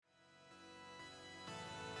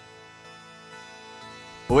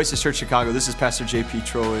Oasis Church Chicago, this is Pastor J.P.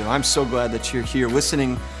 Trollio. I'm so glad that you're here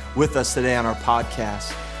listening with us today on our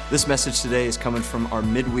podcast. This message today is coming from our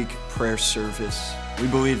midweek prayer service. We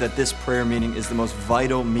believe that this prayer meeting is the most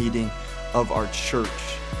vital meeting of our church.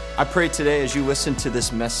 I pray today as you listen to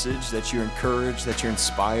this message that you're encouraged, that you're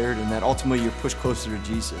inspired, and that ultimately you're pushed closer to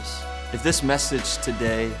Jesus. If this message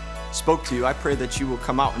today spoke to you, I pray that you will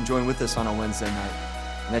come out and join with us on a Wednesday night,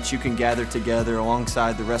 and that you can gather together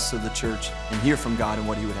alongside the rest of the church and hear from God and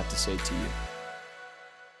what He would have to say to you.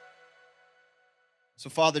 So,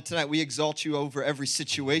 Father, tonight we exalt you over every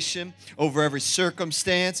situation, over every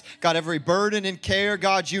circumstance. God, every burden and care.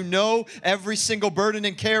 God, you know every single burden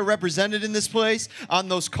and care represented in this place on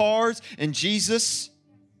those cards. And Jesus,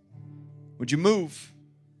 would you move?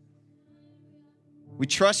 We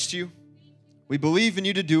trust you. We believe in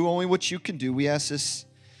you to do only what you can do. We ask this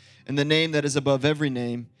in the name that is above every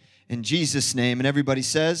name, in Jesus' name. And everybody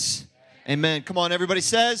says, amen. Come on, everybody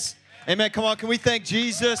says, amen. Come on, can we thank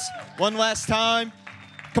Jesus one last time?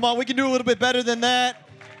 Come on, we can do a little bit better than that.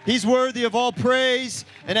 He's worthy of all praise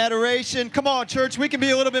and adoration. Come on, church, we can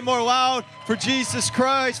be a little bit more loud for Jesus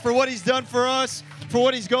Christ, for what He's done for us, for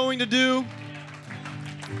what He's going to do.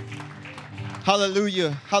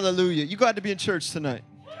 Hallelujah, hallelujah. You glad to be in church tonight?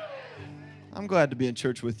 I'm glad to be in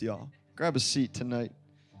church with y'all. Grab a seat tonight.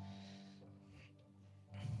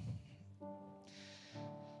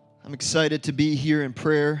 I'm excited to be here in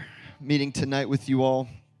prayer meeting tonight with you all.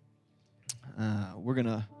 We're going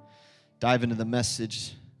to dive into the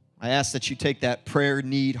message. I ask that you take that prayer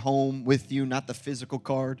need home with you, not the physical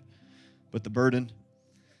card, but the burden.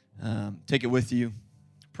 Take it with you.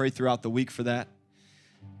 Pray throughout the week for that.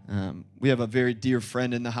 We have a very dear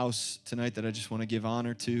friend in the house tonight that I just want to give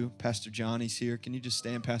honor to. Pastor Johnny's here. Can you just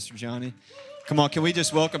stand, Pastor Johnny? Come on, can we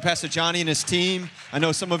just welcome Pastor Johnny and his team? I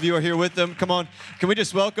know some of you are here with them. Come on, can we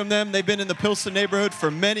just welcome them? They've been in the Pilsen neighborhood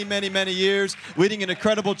for many, many, many years, leading an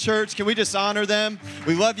incredible church. Can we just honor them?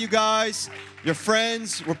 We love you guys. You're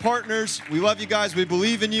friends. We're partners. We love you guys. We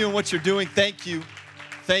believe in you and what you're doing. Thank you.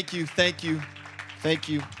 Thank you. Thank you. Thank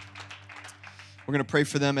you. We're going to pray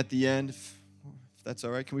for them at the end. If that's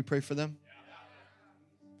all right, can we pray for them?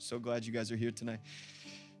 So glad you guys are here tonight.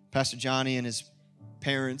 Pastor Johnny and his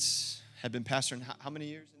parents have been pastoring how many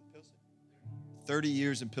years in Pilsen? 30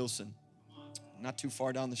 years in Pilsen. Not too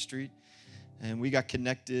far down the street. And we got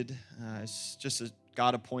connected. It's just a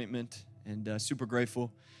God appointment, and super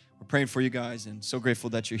grateful. We're praying for you guys, and so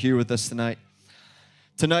grateful that you're here with us tonight.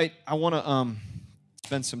 Tonight, I want to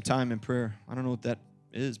spend some time in prayer. I don't know what that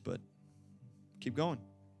is, but keep going.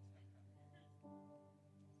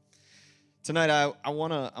 Tonight, I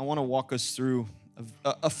want to walk us through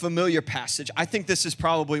a familiar passage. I think this is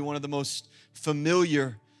probably one of the most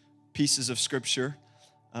familiar pieces of Scripture.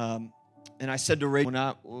 And I said to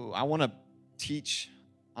Rachel, I want to teach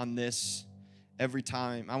on this every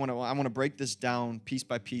time. I want to break this down piece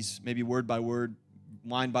by piece, maybe word by word,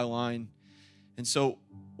 line by line. And so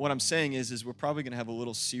what I'm saying is we're probably going to have a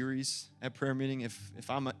little series at prayer meeting. If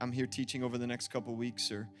I'm here teaching over the next couple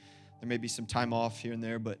weeks, or there may be some time off here and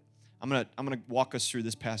there, but I'm gonna walk us through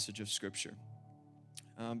this passage of Scripture.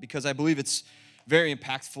 Because I believe it's very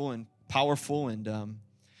impactful and powerful, and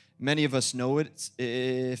many of us know it.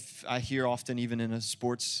 If I hear often, even in a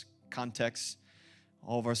sports context,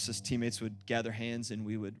 all of us as teammates would gather hands and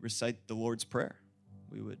we would recite the Lord's Prayer.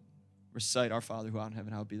 We would recite, "Our Father who art in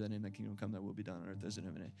heaven, hallowed be thy name, thy kingdom come, thy will be done on earth as in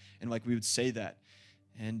heaven." And like we would say that.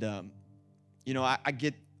 And I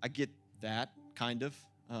get that kind of,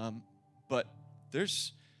 but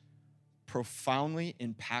there's profoundly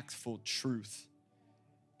impactful truth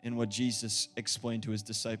in what Jesus explained to his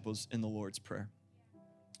disciples in the Lord's Prayer.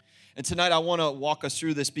 And tonight I want to walk us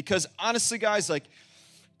through this because honestly, guys, like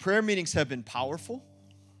prayer meetings have been powerful.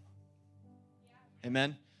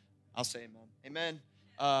 Amen. I'll say amen.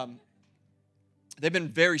 Amen. They've been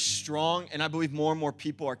very strong, and I believe more and more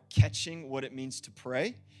people are catching what it means to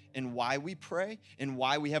pray and why we pray and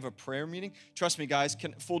why we have a prayer meeting. Trust me, guys,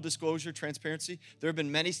 full disclosure, transparency, there have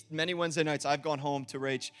been many, many Wednesday nights I've gone home to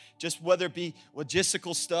Rach, just whether it be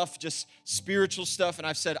logistical stuff, just spiritual stuff, and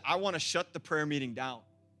I've said, I want to shut the prayer meeting down.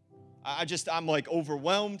 I'm like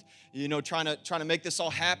overwhelmed, trying to make this all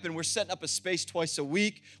happen. We're setting up a space twice a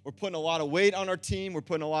week. We're putting a lot of weight on our team. We're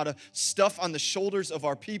putting a lot of stuff on the shoulders of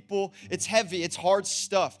our people. It's heavy. It's hard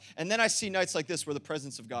stuff. And then I see nights like this where the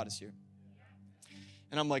presence of God is here.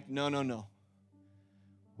 And I'm like, no.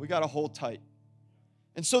 We got to hold tight.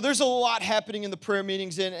 And so there's a lot happening in the prayer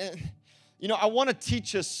meetings. And I want to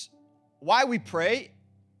teach us why we pray.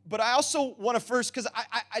 But I also want to first, because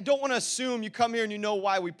I don't want to assume you come here and you know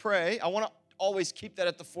why we pray. I want to always keep that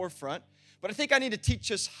at the forefront. But I think I need to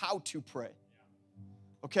teach us how to pray.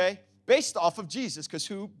 okay? Based off of Jesus, because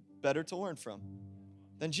who better to learn from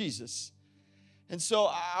than Jesus? And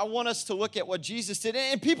so I want us to look at what Jesus did.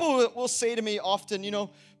 And people will say to me often,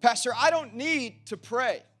 Pastor, I don't need to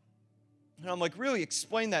pray. And I'm like, really?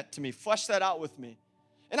 Explain that to me. Flesh that out with me.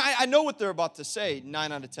 And I know what they're about to say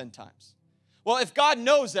 9 out of 10 times. Well, if God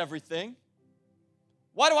knows everything,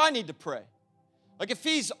 why do I need to pray? Like if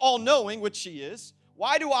he's all-knowing, which he is,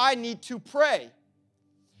 why do I need to pray?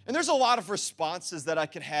 And there's a lot of responses that I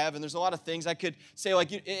could have, and there's a lot of things I could say. Like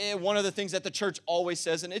one of the things that the church always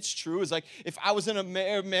says, and it's true, is like if I was in a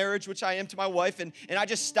marriage, which I am to my wife, and I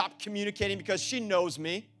just stopped communicating because she knows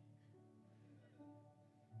me,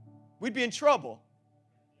 we'd be in trouble,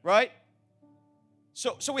 right?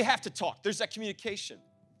 So we have to talk. There's that communication.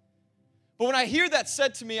 But when I hear that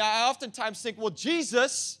said to me, I oftentimes think, well,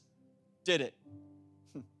 Jesus did it.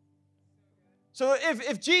 So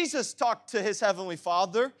if Jesus talked to his heavenly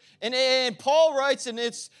Father, and Paul writes, and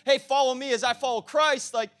it's, hey, follow me as I follow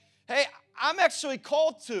Christ, like, hey, I'm actually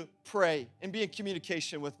called to pray and be in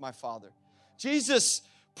communication with my Father. Jesus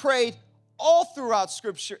prayed all throughout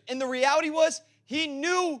Scripture, and the reality was he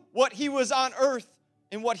knew what he was on earth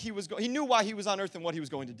and what he was he knew why he was on earth and what he was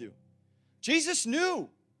going to do. Jesus knew.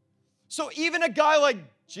 So even a guy like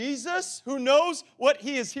Jesus, who knows what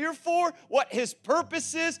he is here for, what his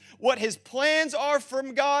purpose is, what his plans are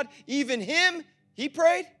from God, even him, he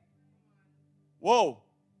prayed? Whoa.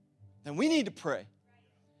 Then we need to pray.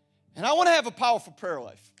 And I want to have a powerful prayer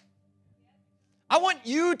life. I want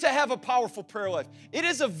you to have a powerful prayer life. It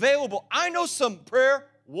is available. I know some prayer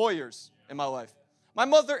warriors in my life. My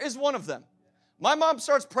mother is one of them. My mom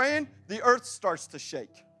starts praying, the earth starts to shake.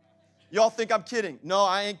 Y'all think I'm kidding. No,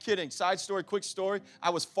 I ain't kidding. Side story, quick story. I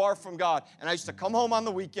was far from God, and I used to come home on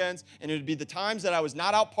the weekends, and it would be the times that I was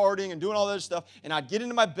not out partying and doing all that other stuff, and I'd get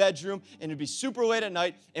into my bedroom, and it would be super late at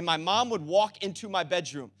night, and my mom would walk into my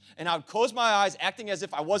bedroom, and I would close my eyes, acting as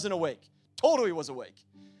if I wasn't awake. Totally was awake.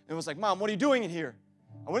 And it was like, Mom, what are you doing in here?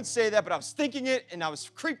 I wouldn't say that, but I was thinking it, and I was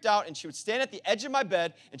creeped out, and she would stand at the edge of my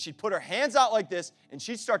bed, and she'd put her hands out like this, and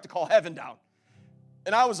she'd start to call heaven down.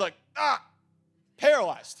 And I was like,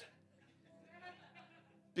 paralyzed.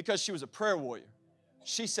 Because she was a prayer warrior.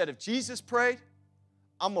 She said, if Jesus prayed,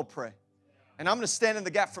 I'm going to pray. And I'm going to stand in the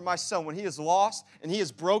gap for my son. When he is lost and he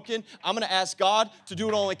is broken, I'm going to ask God to do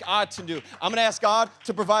what only God can do. I'm going to ask God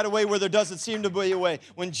to provide a way where there doesn't seem to be a way.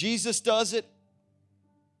 When Jesus does it,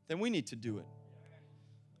 then we need to do it.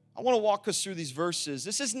 I want to walk us through these verses.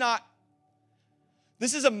 This is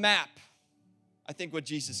a map, I think, what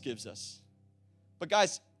Jesus gives us. But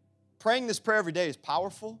guys, praying this prayer every day is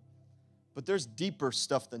powerful. But there's deeper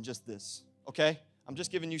stuff than just this, okay? I'm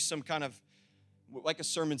just giving you some kind of, like a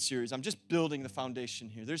sermon series. I'm just building the foundation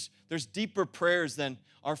here. There's deeper prayers than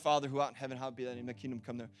our Father who art in heaven, hallowed be thy name, thy kingdom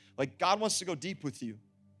come there. Like God wants to go deep with you.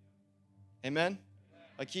 Amen?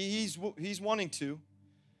 Like he's wanting to.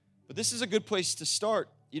 But this is a good place to start.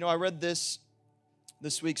 I read this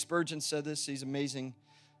week. Spurgeon said this. He's an amazing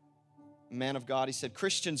man of God. He said,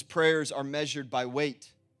 Christians' prayers are measured by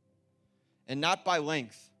weight and not by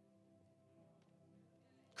length.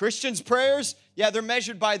 Christians' prayers, they're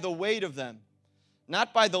measured by the weight of them,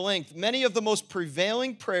 not by the length. Many of the most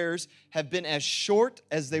prevailing prayers have been as short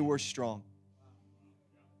as they were strong.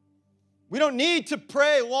 We don't need to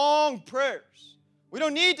pray long prayers. We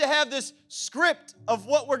don't need to have this script of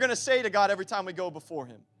what we're going to say to God every time we go before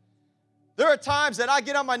him. There are times that I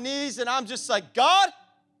get on my knees and I'm just like, God,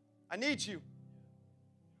 I need you.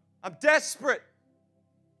 I'm desperate.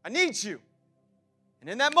 I need you. And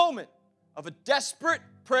in that moment of a desperate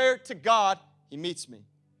prayer to God, he meets me.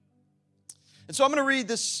 And so I'm going to read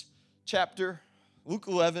this chapter, Luke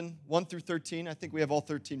 11, 1 through 13. I think we have all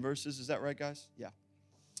 13 verses. Is that right, guys? Yeah.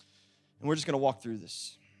 And we're just going to walk through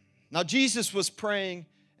this. Now, Jesus was praying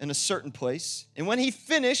in a certain place, and when he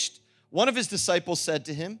finished, one of his disciples said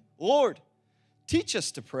to him, Lord, teach us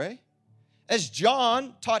to pray, as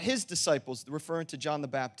John taught his disciples, referring to John the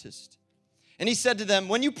Baptist. And he said to them,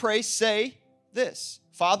 when you pray, say this,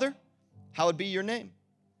 Father, hallowed be your name.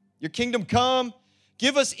 Your kingdom come.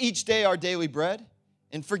 Give us each day our daily bread,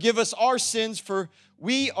 and forgive us our sins, for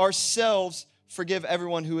we ourselves forgive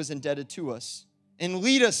everyone who is indebted to us. And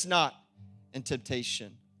lead us not in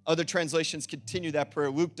temptation. Other translations continue that prayer.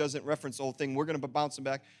 Luke doesn't reference the whole thing. We're going to be bouncing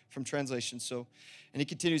back from translation. And he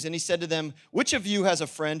continues, and he said to them, which of you has a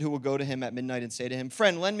friend who will go to him at midnight and say to him,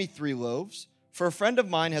 friend, lend me 3 loaves, for a friend of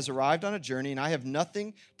mine has arrived on a journey, and I have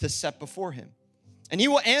nothing to set before him. And he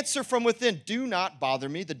will answer from within, do not bother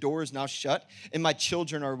me. The door is now shut, and my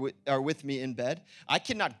children are with me in bed. I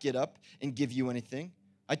cannot get up and give you anything.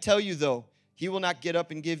 I tell you, though, He will not get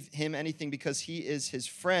up and give him anything because he is his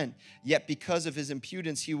friend. Yet because of his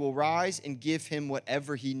impudence, he will rise and give him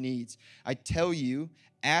whatever he needs. I tell you,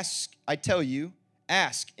 ask,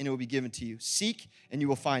 and it will be given to you. Seek, and you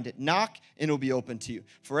will find it. Knock, and it will be opened to you.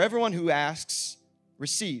 For everyone who asks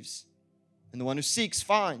receives, and the one who seeks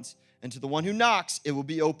finds, and to the one who knocks, it will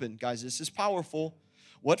be opened. Guys, this is powerful.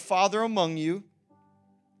 What father among you,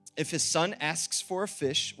 if his son asks for a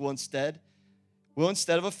fish, will instead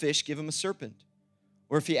of a fish give him a serpent?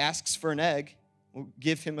 Or if he asks for an egg, will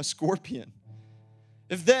give him a scorpion?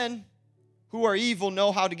 If then, who are evil,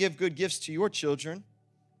 know how to give good gifts to your children,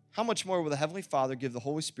 how much more will the Heavenly Father give the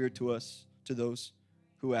Holy Spirit to us, to those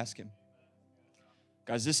who ask him?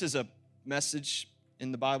 Guys, this is a message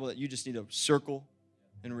in the Bible that you just need to circle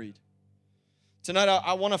and read. Tonight,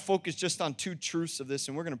 I want to focus just on two truths of this,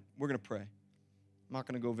 and we're gonna pray. I'm not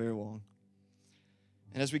going to go very long.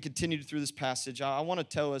 And as we continue through this passage, I want to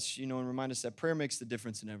tell us, and remind us that prayer makes the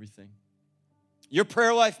difference in everything. Your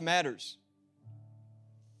prayer life matters.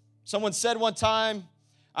 Someone said one time,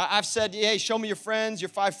 I've said, hey, show me your friends, your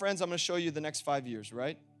 5 friends, I'm going to show you the next 5 years,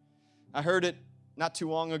 right? I heard it not too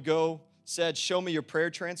long ago, said, show me your prayer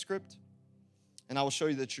transcript, and I will show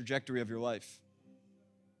you the trajectory of your life.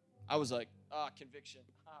 I was like, conviction.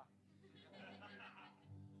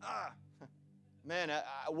 Man,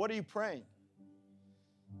 what are you praying?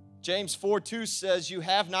 James 4:2 says, you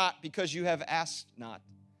have not because you have asked not.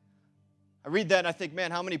 I read that and I think, man,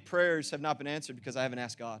 how many prayers have not been answered because I haven't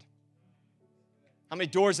asked God? How many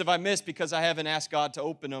doors have I missed because I haven't asked God to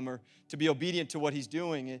open them or to be obedient to what he's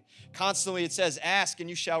doing? Constantly it says, ask and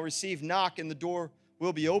you shall receive, knock and the door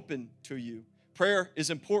will be open to you. Prayer is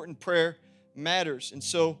important. Prayer matters. And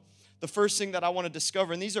so the first thing that I want to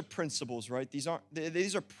discover, and these are principles, right? These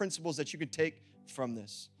are principles that you can take from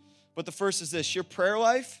this. But the first is this: your prayer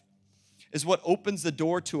life is what opens the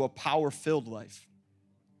door to a power-filled life.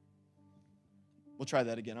 We'll try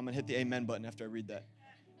that again. I'm going to hit the amen button after I read that.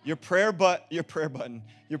 Your prayer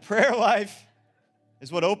life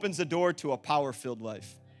is what opens the door to a power-filled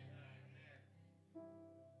life.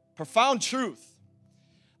 Profound truth.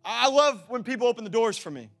 I love when people open the doors for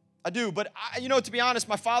me. I do, but to be honest,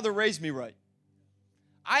 my father raised me right.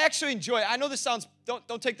 I actually enjoy it. I know this sounds,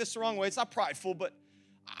 don't take this the wrong way. It's not prideful, but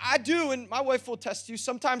I do, and my wife will attest to you.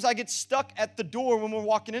 Sometimes I get stuck at the door when we're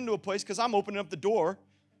walking into a place because I'm opening up the door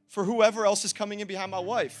for whoever else is coming in behind my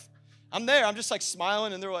wife. I'm there. I'm just like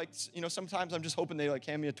smiling, and they're like, sometimes I'm just hoping they like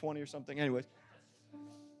hand me a 20 or something. Anyways,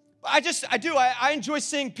 I enjoy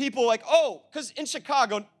seeing people like, because in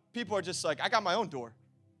Chicago, people are just like, I got my own door.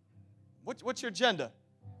 What's your agenda?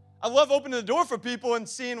 I love opening the door for people and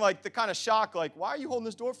seeing like the kind of shock, like, why are you holding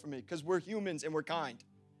this door for me? Because we're humans and we're kind.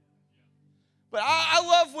 But I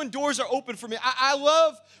love when doors are open for me. I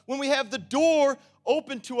love when we have the door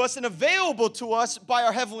open to us and available to us by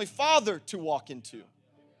our Heavenly Father to walk into.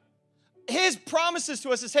 His promises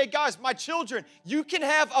to us is, hey guys, my children, you can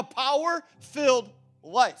have a power-filled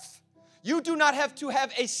life. You do not have to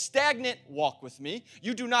have a stagnant walk with me.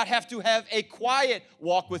 You do not have to have a quiet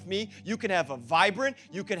walk with me. You can have a vibrant,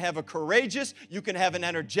 you can have a courageous, you can have an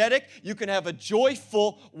energetic, you can have a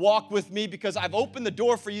joyful walk with me because I've opened the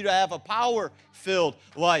door for you to have a power-filled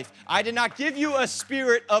life. I did not give you a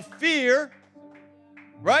spirit of fear,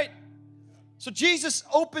 right? So Jesus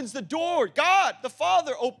opens the door. God, the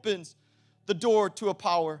Father, opens the door to a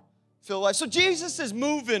power-filled life. So Jesus is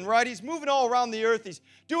moving, right? He's moving all around the earth. He's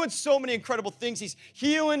doing so many incredible things. He's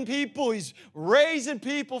healing people. He's raising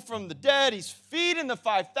people from the dead. He's feeding the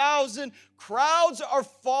 5,000. Crowds are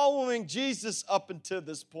following Jesus up until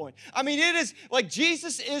this point. I mean, it is like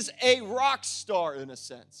Jesus is a rock star in a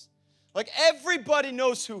sense. Like everybody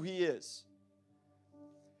knows who he is.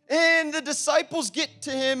 And the disciples get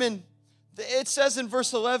to him, and it says in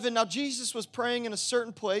verse 11, now Jesus was praying in a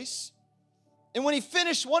certain place. And when he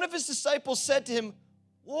finished, one of his disciples said to him,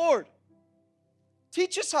 Lord,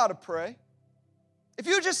 teach us how to pray. If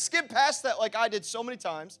you just skip past that like I did so many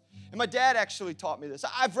times, and my dad actually taught me this.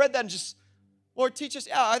 I've read that and just, Lord, teach us.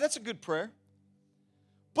 Yeah, that's a good prayer.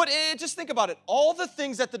 But just think about it. All the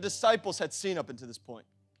things that the disciples had seen up until this point.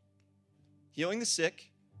 Healing the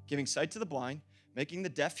sick, giving sight to the blind, making the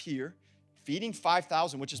deaf hear, feeding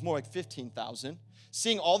 5,000, which is more like 15,000,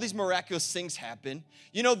 seeing all these miraculous things happen.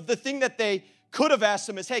 The thing that they could have asked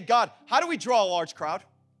him is, hey, God, how do we draw a large crowd?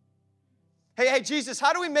 Hey, Jesus,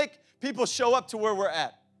 how do we make people show up to where we're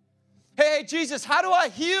at? Hey, Jesus, how do I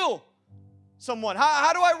heal someone?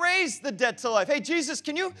 How do I raise the dead to life? Hey, Jesus,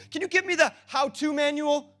 can you give me the how-to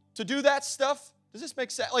manual to do that stuff? Does this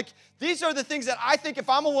make sense? Like, these are the things that I think if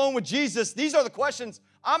I'm alone with Jesus, these are the questions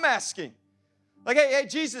I'm asking. Like, hey,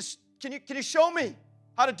 Jesus, can you show me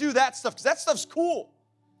how to do that stuff because that stuff's cool.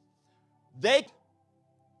 They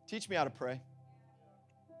teach me how to pray.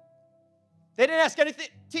 They didn't ask anything.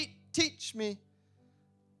 Teach me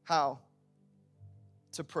how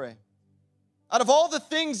to pray. Out of all the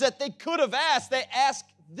things that they could have asked, they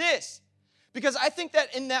asked this. Because I think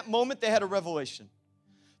that in that moment they had a revelation.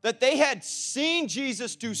 That they had seen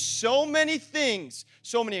Jesus do so many things,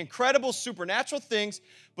 so many incredible supernatural things,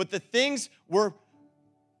 but the things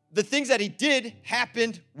that he did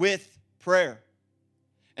happened with prayer.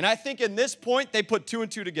 And I think in this point, they put 2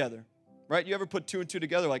 and 2 together, right? You ever put 2 and 2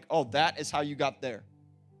 together like, oh, that is how you got there?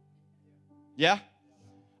 Yeah?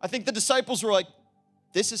 I think the disciples were like,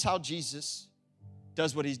 this is how Jesus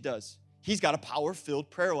does what he does. He's got a power-filled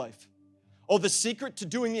prayer life. Oh, the secret to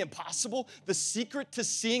doing the impossible, the secret to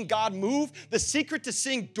seeing God move, the secret to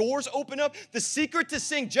seeing doors open up, the secret to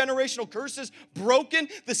seeing generational curses broken,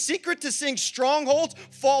 the secret to seeing strongholds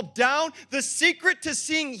fall down, the secret to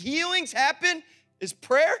seeing healings happen is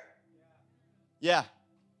prayer? Yeah,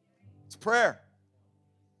 it's prayer.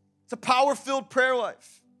 It's a power-filled prayer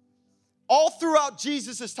life. All throughout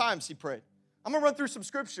Jesus' times, he prayed. I'm going to run through some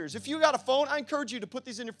scriptures. If you got a phone, I encourage you to put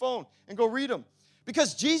these in your phone and go read them.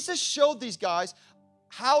 Because Jesus showed these guys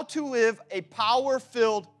how to live a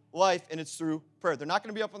power-filled life, and it's through prayer. They're not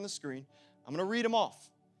going to be up on the screen. I'm going to read them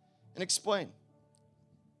off and explain.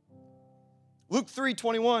 Luke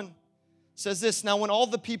 3:21 says this, now when all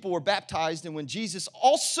the people were baptized and when Jesus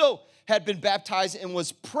also had been baptized and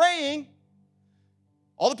was praying,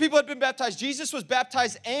 all the people had been baptized, Jesus was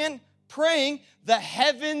baptized and praying, the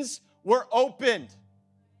heavens were opened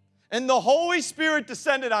and the Holy Spirit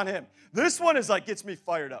descended on him. This one is like, gets me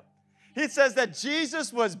fired up. He says that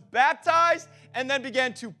Jesus was baptized and then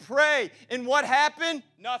began to pray. And what happened?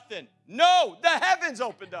 Nothing. No, the heavens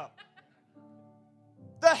opened up.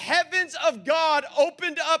 The heavens of God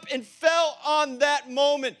opened up and fell on that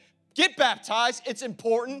moment. Get baptized. It's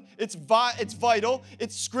important. It's vital.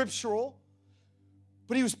 It's scriptural.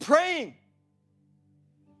 But he was praying.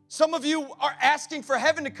 Some of you are asking for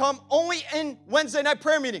heaven to come only in Wednesday night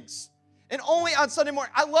prayer meetings and only on Sunday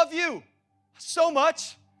morning. I love you so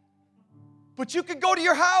much. But you could go to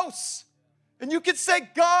your house and you could say,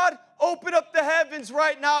 God, open up the heavens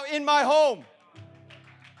right now in my home.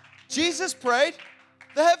 Jesus prayed.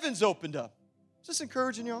 The heavens opened up. Is this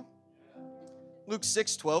encouraging y'all? Luke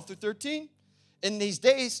 6:12-13. In these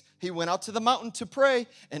days, he went out to the mountain to pray,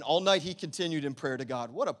 and all night he continued in prayer to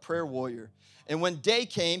God. What a prayer warrior. And when day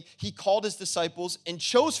came, he called his disciples and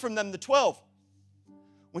chose from them the 12.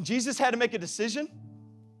 When Jesus had to make a decision,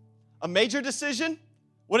 a major decision,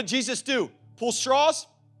 what did Jesus do? Pull straws?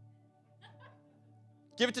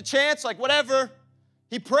 Give it to chance, like whatever.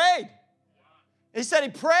 He prayed. He said he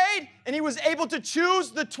prayed, and he was able to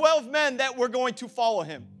choose the 12 men that were going to follow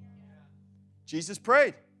him. Jesus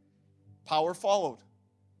prayed. Power followed.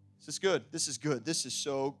 This is good. This is good. This is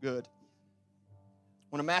so good.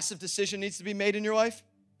 When a massive decision needs to be made in your life,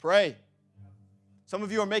 pray. Some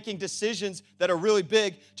of you are making decisions that are really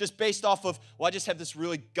big just based off of, well, I just have this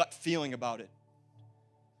really gut feeling about it.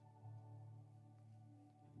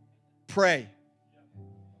 Pray.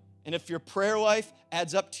 And if your prayer life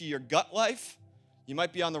adds up to your gut life, you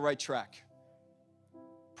might be on the right track.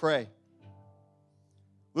 Pray.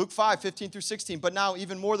 Luke 5:15-16. But now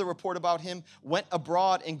even more the report about him went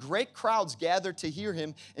abroad, and great crowds gathered to hear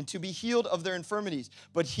him and to be healed of their infirmities.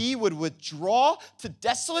 But he would withdraw to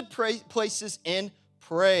desolate places and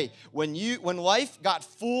pray. When life got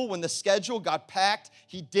full, when the schedule got packed,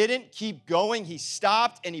 he didn't keep going. He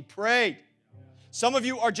stopped and he prayed. Some of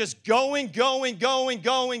you are just going, trying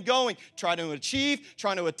to achieve,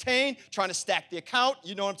 trying to attain, trying to stack the account.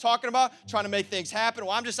 You know what I'm talking about? Trying to make things happen.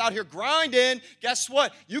 Well, I'm just out here grinding. Guess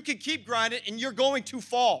what? You can keep grinding and you're going to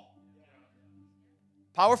fall.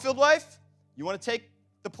 Power-filled life? You want to take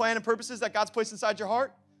the plan and purposes that God's placed inside your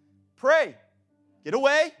heart? Pray. Get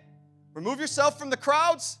away. Remove yourself from the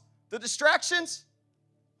crowds, the distractions.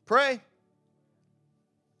 Pray.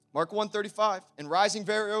 Mark 1:35. And rising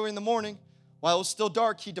very early in the morning, while it was still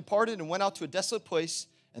dark, he departed and went out to a desolate place,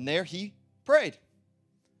 and there he prayed.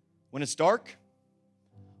 When it's dark,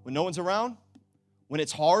 when no one's around, when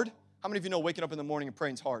it's hard. How many of you know waking up in the morning and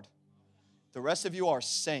praying is hard? The rest of you are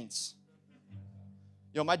saints.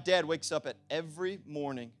 Yo, my dad wakes up every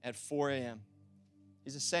morning at 4 a.m.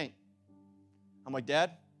 He's a saint. I'm like,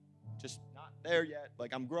 Dad, just not there yet.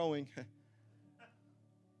 Like, I'm growing.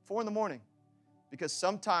 4 in the morning. Because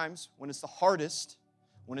sometimes when it's the hardest,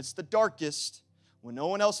 when it's the darkest, when no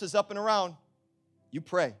one else is up and around, you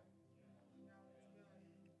pray.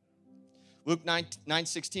 Luke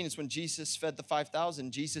 9:16 is when Jesus fed the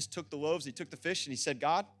 5,000. Jesus took the loaves, he took the fish, and he said,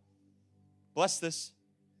 God, bless this.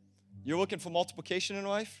 You're looking for multiplication in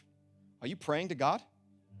life? Are you praying to God?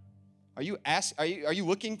 Are you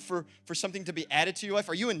looking for something to be added to your life?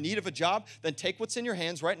 Are you in need of a job? Then take what's in your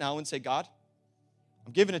hands right now and say, God,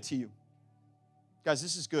 I'm giving it to you. Guys,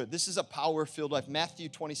 this is good. This is a power-filled life. Matthew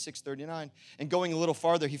 26:39. And going a little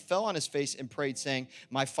farther, he fell on his face and prayed, saying,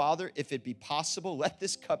 my Father, if it be possible, let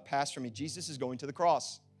this cup pass from me. Jesus is going to the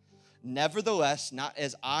cross. Nevertheless, not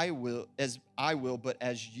as I will, but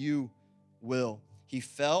as you will. He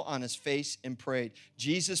fell on his face and prayed.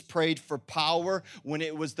 Jesus prayed for power when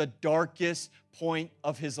it was the darkest point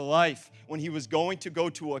of his life. When he was going to go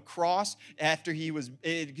to a cross after he was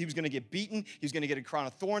going to get beaten. He was going to get a crown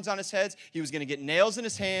of thorns on his head. He was going to get nails in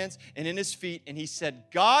his hands and in his feet. And he said,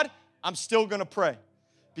 God, I'm still going to pray.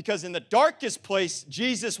 Because in the darkest place,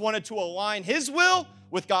 Jesus wanted to align his will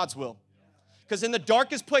with God's will. Because in the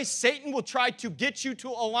darkest place, Satan will try to get you to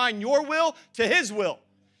align your will to his will.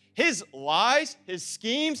 His lies, his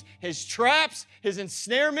schemes, his traps, his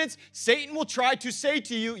ensnarements, Satan will try to say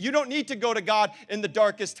to you, you don't need to go to God in the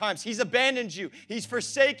darkest times. He's abandoned you. He's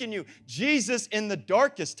forsaken you. Jesus, in the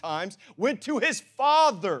darkest times, went to his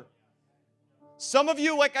Father. Some of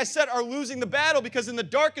you, like I said, are losing the battle because in the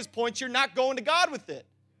darkest points, you're not going to God with it.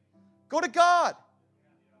 Go to God.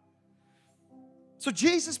 So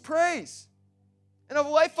Jesus prays, and a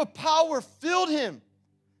life of power filled him.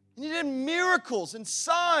 And he did miracles and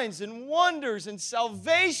signs and wonders and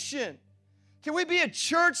salvation. Can we be a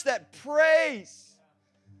church that prays,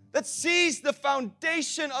 that sees the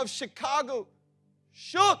foundation of Chicago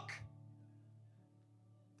shook?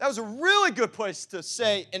 That was a really good place to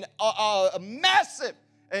say a massive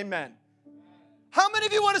amen. How many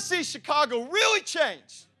of you want to see Chicago really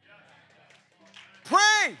change?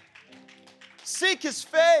 Pray. Seek his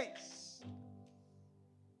face.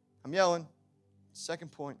 I'm yelling.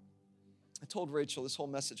 Second point. I told Rachel this whole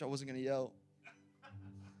message I wasn't going to yell.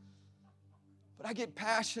 But I get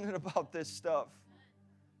passionate about this stuff.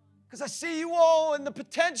 Because I see you all and the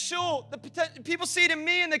potential. People see it in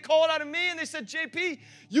me and they call it out of me and they said, JP,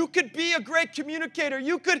 you could be a great communicator.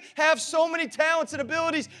 You could have so many talents and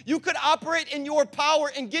abilities. You could operate in your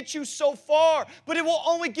power and get you so far. But it will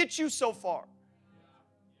only get you so far.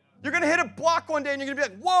 You're going to hit a block one day and you're going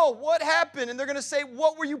to be like, whoa, what happened? And they're going to say,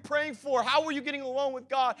 what were you praying for? How were you getting alone with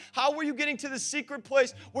God? How were you getting to the secret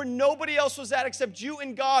place where nobody else was at except you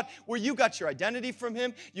and God, where you got your identity from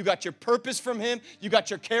him, you got your purpose from him, you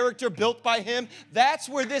got your character built by him? That's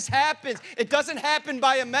where this happens. It doesn't happen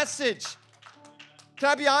by a message. Can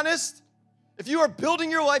I be honest? If you are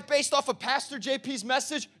building your life based off of Pastor JP's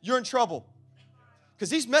message, you're in trouble.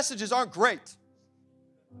 Because these messages aren't great.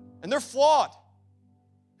 And they're flawed.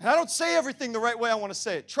 And I don't say everything the right way I want to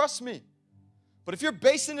say it. Trust me. But if you're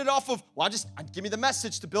basing it off of, well, give me the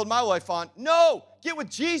message to build my life on. No, get with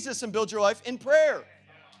Jesus and build your life in prayer.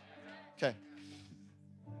 Okay.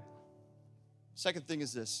 Second thing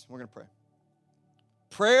is this. We're going to pray.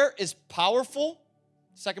 Prayer is powerful.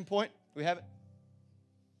 Second point. Do we have it?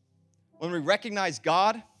 When we recognize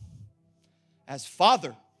God as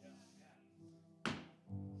Father.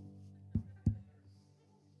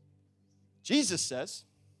 Jesus says,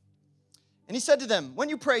 and he said to them, when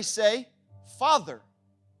you pray, say, Father,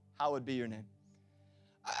 hallowed be your name.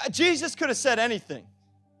 Jesus could have said anything.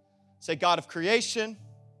 Say, God of creation,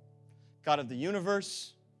 God of the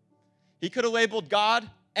universe. He could have labeled God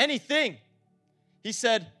anything. He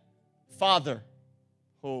said, Father.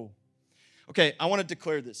 Oh. Okay, I want to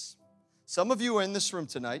declare this. Some of you are in this room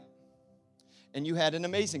tonight, and you had an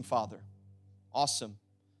amazing father. Awesome.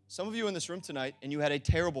 Some of you are in this room tonight, and you had a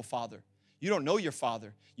terrible father. You don't know your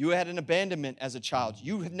father. You had an abandonment as a child.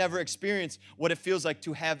 You have never experienced what it feels like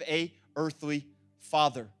to have a earthly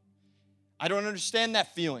father. I don't understand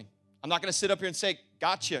that feeling. I'm not going to sit up here and say,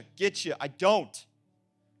 gotcha, get you. I don't,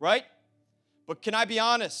 right? But can I be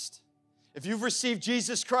honest? If you've received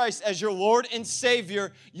Jesus Christ as your Lord and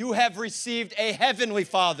Savior, you have received a heavenly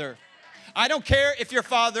Father. I don't care if your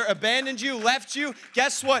father abandoned you, left you.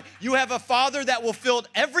 Guess what? You have a father that will fill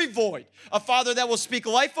every void. A father that will speak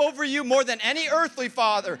life over you more than any earthly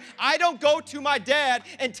father. I don't go to my dad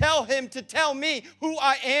and tell him to tell me who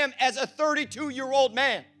I am as a 32-year-old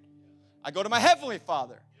man. I go to my heavenly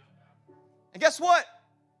Father. And guess what?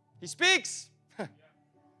 He speaks.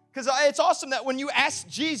 Because it's awesome that when you ask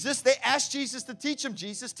Jesus, they ask Jesus to teach them.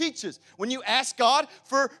 Jesus teaches. When you ask God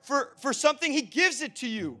for something, he gives it to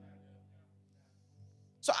you.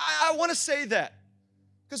 So I want to say that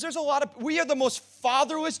because we are the most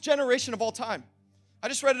fatherless generation of all time. I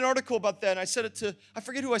just read an article about that, and I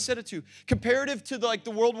forget who I said it to. Comparative to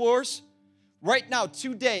the world wars, right now,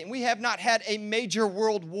 today, and we have not had a major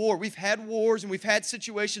world war. We've had wars and we've had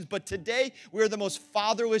situations, but today we are the most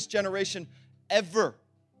fatherless generation ever.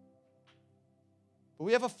 But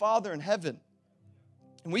we have a Father in heaven.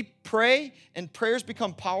 And we pray, and prayers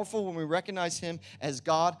become powerful when we recognize Him as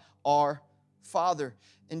God, our Father.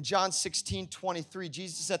 In John 16:23,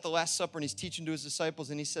 Jesus is at the Last Supper, and He's teaching to His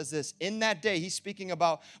disciples, and He says this, in that day, He's speaking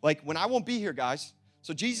about, like, when I won't be here, guys.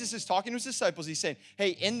 So Jesus is talking to His disciples. He's saying,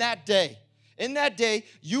 hey, in that day,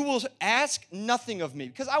 you will ask nothing of me,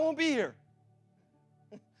 because I won't be here.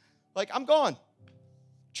 Like, I'm gone.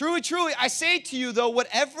 Truly, truly, I say to you, though,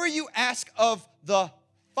 whatever you ask of the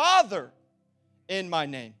Father in my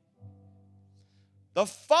name. The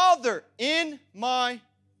Father in my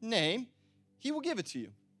name, He will give it to you.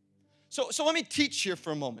 So let me teach here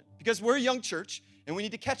for a moment, because we're a young church and we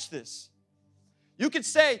need to catch this. You could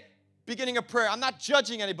say, beginning of prayer, I'm not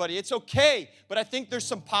judging anybody. It's okay, but I think there's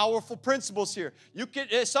some powerful principles here.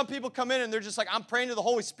 Some people come in and they're just like, I'm praying to the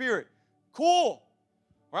Holy Spirit. Cool.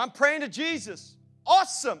 Or I'm praying to Jesus.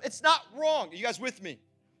 Awesome. It's not wrong. Are you guys with me?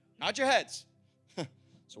 Nod your heads.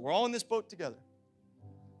 So we're all in this boat together.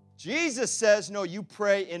 Jesus says, no, you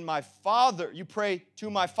pray in my Father. You pray to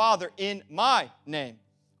my Father in my name.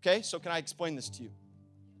 Okay, so can I explain this to you?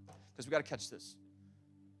 Because we got to catch this.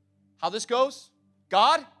 How this goes?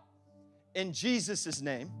 God, in Jesus'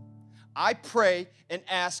 name, I pray and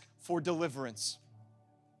ask for deliverance.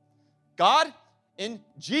 God, in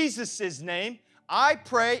Jesus' name, I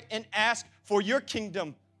pray and ask for your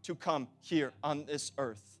kingdom to come here on this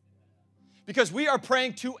earth. Because we are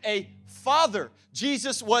praying to a Father.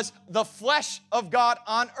 Jesus was the flesh of God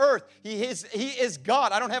on earth. He is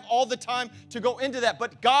God. I don't have all the time to go into that,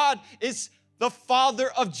 but God is the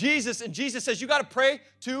Father of Jesus. And Jesus says, you got to pray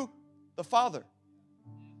to the Father.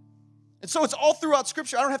 And so it's all throughout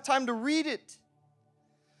Scripture. I don't have time to read it.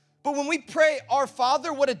 But when we pray our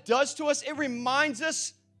Father, what it does to us, it reminds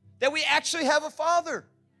us that we actually have a Father.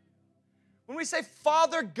 When we say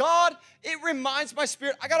Father God, it reminds my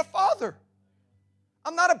spirit, I got a Father.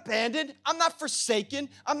 I'm not abandoned. I'm not forsaken.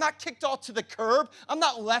 I'm not kicked off to the curb. I'm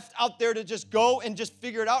not left out there to just go and just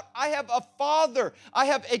figure it out. I have a Father. I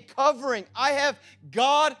have a covering. I have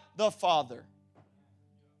God the Father.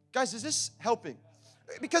 Guys, is this helping?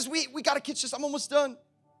 Because we got to catch this. I'm almost done.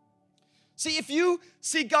 See, if you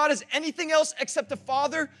see God as anything else except a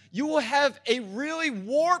Father, you will have a really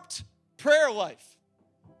warped prayer life.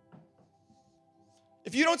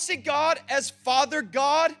 If you don't see God as Father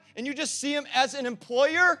God and you just see Him as an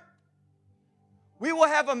employer, we will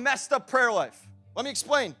have a messed up prayer life. Let me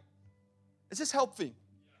explain. Is this helping?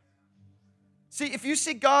 See, if you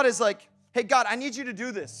see God as like, hey, God, I need you to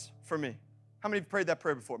do this for me. How many have prayed that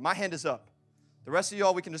prayer before? My hand is up. The rest of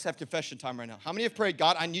y'all, we can just have confession time right now. How many have prayed,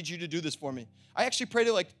 God, I need you to do this for me? I actually prayed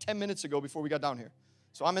it like 10 minutes ago before we got down here.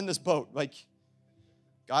 So I'm in this boat. Like,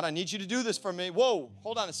 God, I need you to do this for me. Whoa,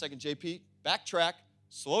 hold on a second, JP. Backtrack.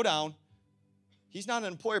 Slow down. He's not an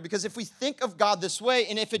employer, because if we think of God this way,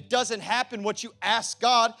 and if it doesn't happen what you ask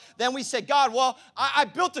God, then we say, God, well, I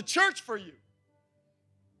built a church for you.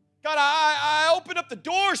 God, I opened up the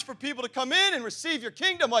doors for people to come in and receive your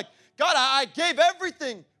kingdom. Like, God, I gave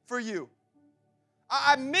everything for you.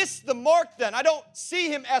 I missed the mark then. I don't see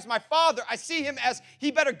Him as my Father. I see Him as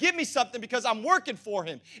He better give me something because I'm working for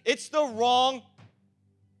Him. It's the wrong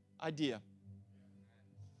idea.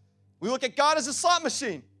 We look at God as a slot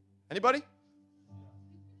machine. Anybody?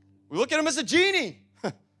 We look at Him as a genie.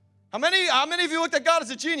 How many of you looked at God as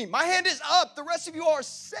a genie? My hand is up. The rest of you are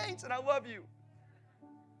saints, and I love you.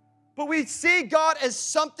 But we see God as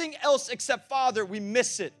something else except Father, we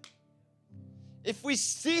miss it. If we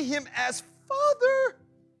see Him as Father,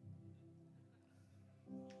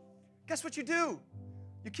 guess what you do?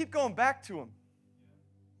 You keep going back to Him.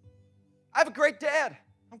 I have a great dad.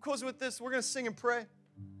 I'm closing with this. We're going to sing and pray.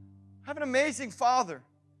 I have an amazing father.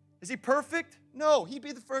 Is he perfect? No, he'd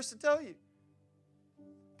be the first to tell you.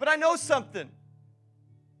 But I know something.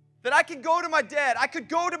 That I could go to my dad. I could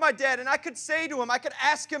go to my dad and I could say to him, I could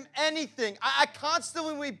ask him anything. I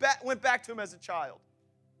constantly went back to him as a child.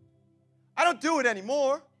 I don't do it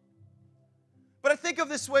anymore. But I think of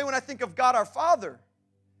this way when I think of God our Father.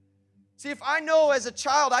 See, if I know as a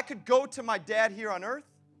child I could go to my dad here on earth,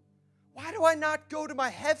 why do I not go to my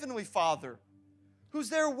heavenly Father? Who's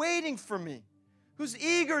there waiting for me, who's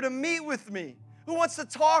eager to meet with me, who wants to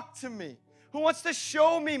talk to me, who wants to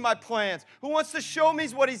show me my plans, who wants to show me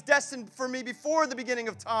what He's destined for me before the beginning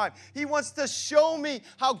of time. He wants to show me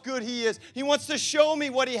how good He is. He wants to show me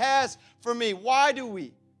what He has for me. Why do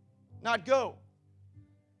we not go?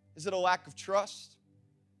 Is it a lack of trust?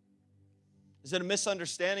 'Is it a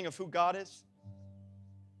misunderstanding of who God is?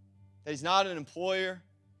 that He's not an employer.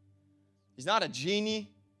 He's not a genie.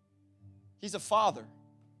 He's a Father.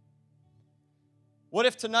 What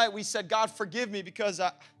if tonight we said, God, forgive me because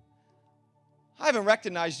I haven't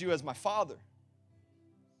recognized you as my Father.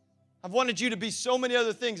 I've wanted you to be so many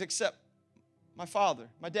other things except my Father,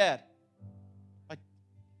 my Dad, my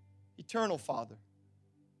eternal Father.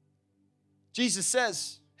 Jesus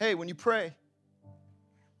says, hey, when you pray,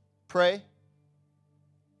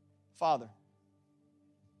 Father.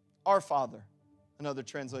 Our Father, another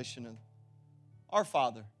translation of our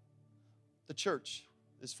Father. The church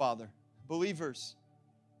is Father. Believers,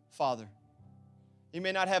 Father. You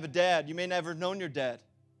may not have a dad. You may never have known your dad.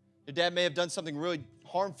 Your dad may have done something really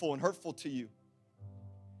harmful and hurtful to you.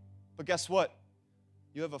 But guess what?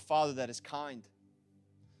 You have a Father that is kind,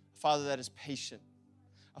 a Father that is patient,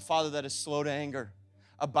 a Father that is slow to anger,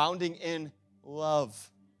 abounding in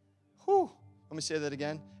love. Whew. Let me say that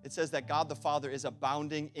again. It says that God the Father is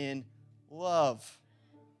abounding in love,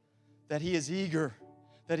 that He is eager,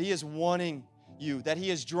 that He is wanting you, that He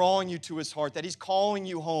is drawing you to His heart, that He's calling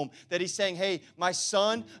you home, that He's saying, hey, my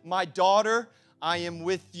son, my daughter, I am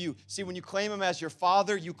with you. See, when you claim Him as your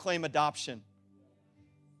Father, you claim adoption.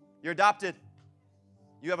 You're adopted.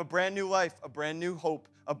 You have a brand new life, a brand new hope,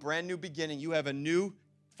 a brand new beginning. You have a new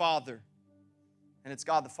Father, and it's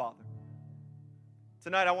God the Father.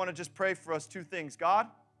 Tonight, I want to just pray for us two things. God,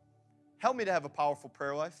 help me to have a powerful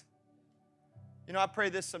prayer life. You know, I pray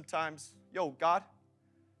this sometimes. Yo, God,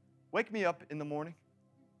 wake me up in the morning.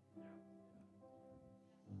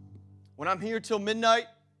 When I'm here till midnight,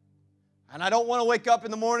 and I don't want to wake up in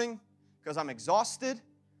the morning because I'm exhausted,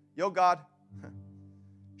 yo, God,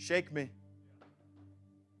 shake me.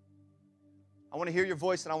 I want to hear your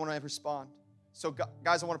voice and I want to respond. So,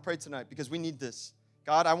 guys, I want to pray tonight because we need this.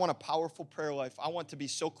 God, I want a powerful prayer life. I want to be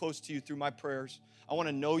so close to you through my prayers. I want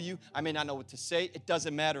to know you. I may not know what to say. It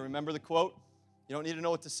doesn't matter. Remember the quote? You don't need to know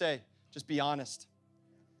what to say. Just be honest.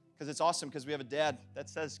 Because it's awesome because we have a dad that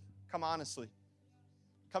says, come honestly.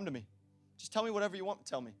 Come to me. Just tell me whatever you want to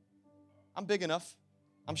tell me. I'm big enough.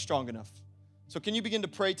 I'm strong enough. So can you begin to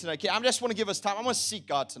pray tonight? I just want to give us time. I want to seek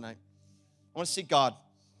God tonight. I want to seek God.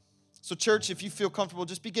 So church, if you feel comfortable,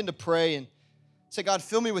 just begin to pray and say, God,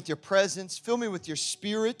 fill me with your presence. Fill me with your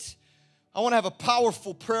spirit. I want to have a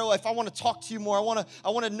powerful prayer life. I want to talk to you more. I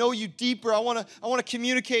want to know you deeper. I want to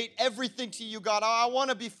communicate everything to you, God. I want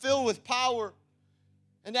to be filled with power.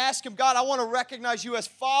 And ask Him, God, I want to recognize you as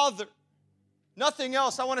Father. Nothing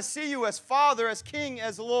else. I want to see you as Father, as King,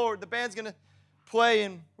 as Lord. The band's going to play,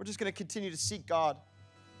 and we're just going to continue to seek God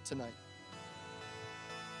tonight.